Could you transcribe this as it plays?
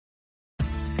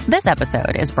This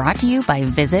episode is brought to you by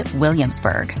Visit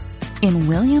Williamsburg. In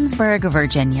Williamsburg,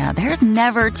 Virginia, there's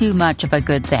never too much of a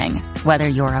good thing. Whether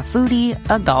you're a foodie,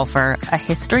 a golfer, a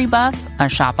history buff, a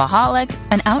shopaholic,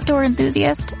 an outdoor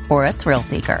enthusiast, or a thrill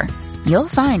seeker, you'll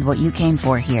find what you came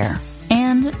for here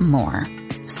and more.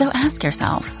 So ask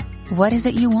yourself, what is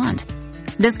it you want?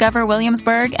 Discover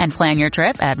Williamsburg and plan your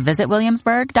trip at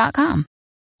visitwilliamsburg.com.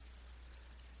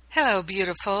 Hello,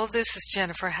 beautiful. This is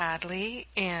Jennifer Hadley,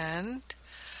 and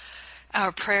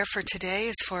our prayer for today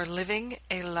is for living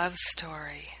a love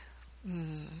story. So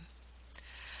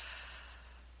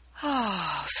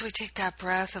we take that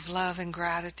breath of love and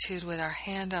gratitude with our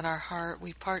hand on our heart.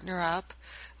 We partner up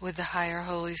with the higher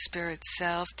Holy Spirit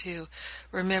self to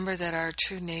remember that our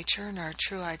true nature and our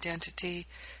true identity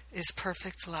is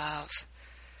perfect love.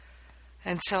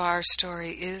 And so our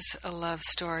story is a love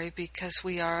story because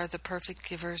we are the perfect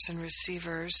givers and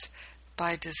receivers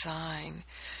by design.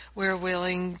 We're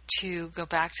willing to go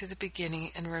back to the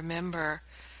beginning and remember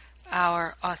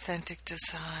our authentic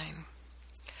design.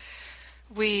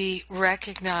 We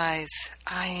recognize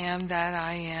I am that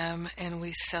I am, and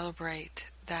we celebrate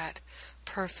that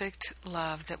perfect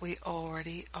love that we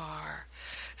already are.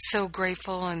 So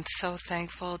grateful and so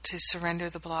thankful to surrender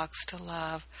the blocks to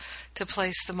love, to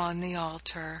place them on the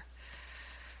altar.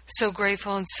 So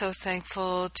grateful and so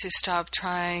thankful to stop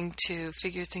trying to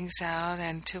figure things out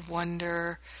and to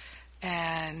wonder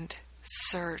and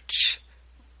search.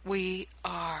 We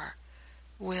are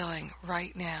willing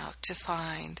right now to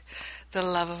find the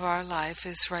love of our life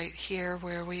is right here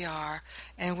where we are,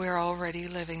 and we're already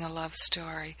living a love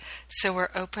story. So we're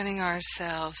opening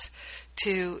ourselves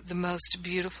to the most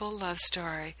beautiful love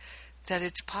story that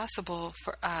it's possible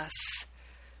for us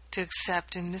to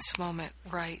accept in this moment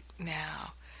right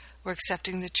now. We're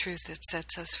accepting the truth that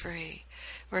sets us free.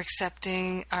 We're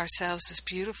accepting ourselves as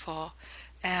beautiful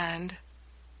and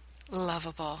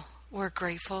lovable. We're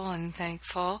grateful and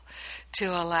thankful to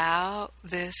allow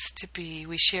this to be.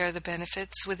 We share the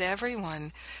benefits with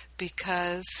everyone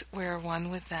because we're one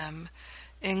with them.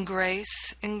 In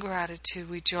grace and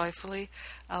gratitude, we joyfully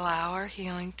allow our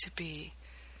healing to be.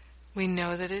 We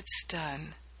know that it's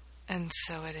done, and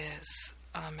so it is.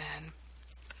 Amen.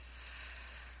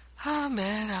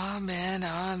 Amen, amen,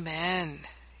 amen.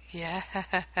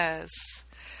 Yes.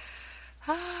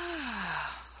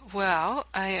 Well,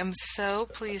 I am so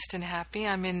pleased and happy.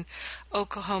 I'm in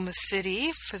Oklahoma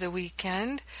City for the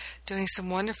weekend, doing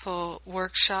some wonderful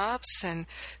workshops and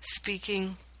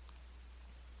speaking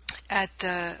at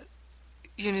the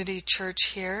Unity Church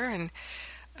here in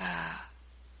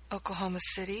Oklahoma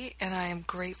City, and I am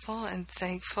grateful and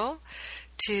thankful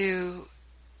to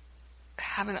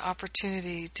have an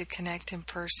opportunity to connect in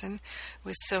person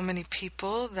with so many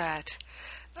people that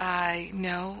I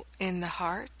know in the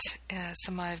heart.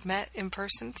 Some I've met in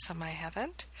person, some I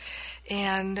haven't.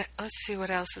 And let's see what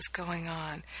else is going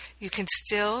on. You can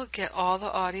still get all the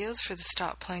audios for the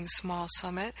Stop Playing Small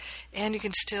Summit, and you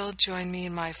can still join me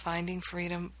in my Finding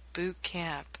Freedom Boot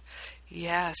Camp.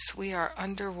 Yes, we are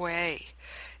underway,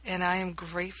 and I am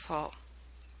grateful,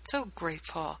 so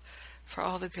grateful for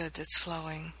all the good that's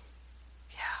flowing.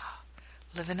 Yeah,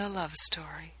 living a love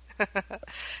story.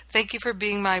 Thank you for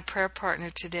being my prayer partner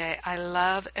today. I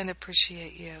love and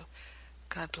appreciate you.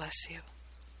 God bless you.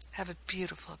 Have a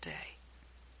beautiful day.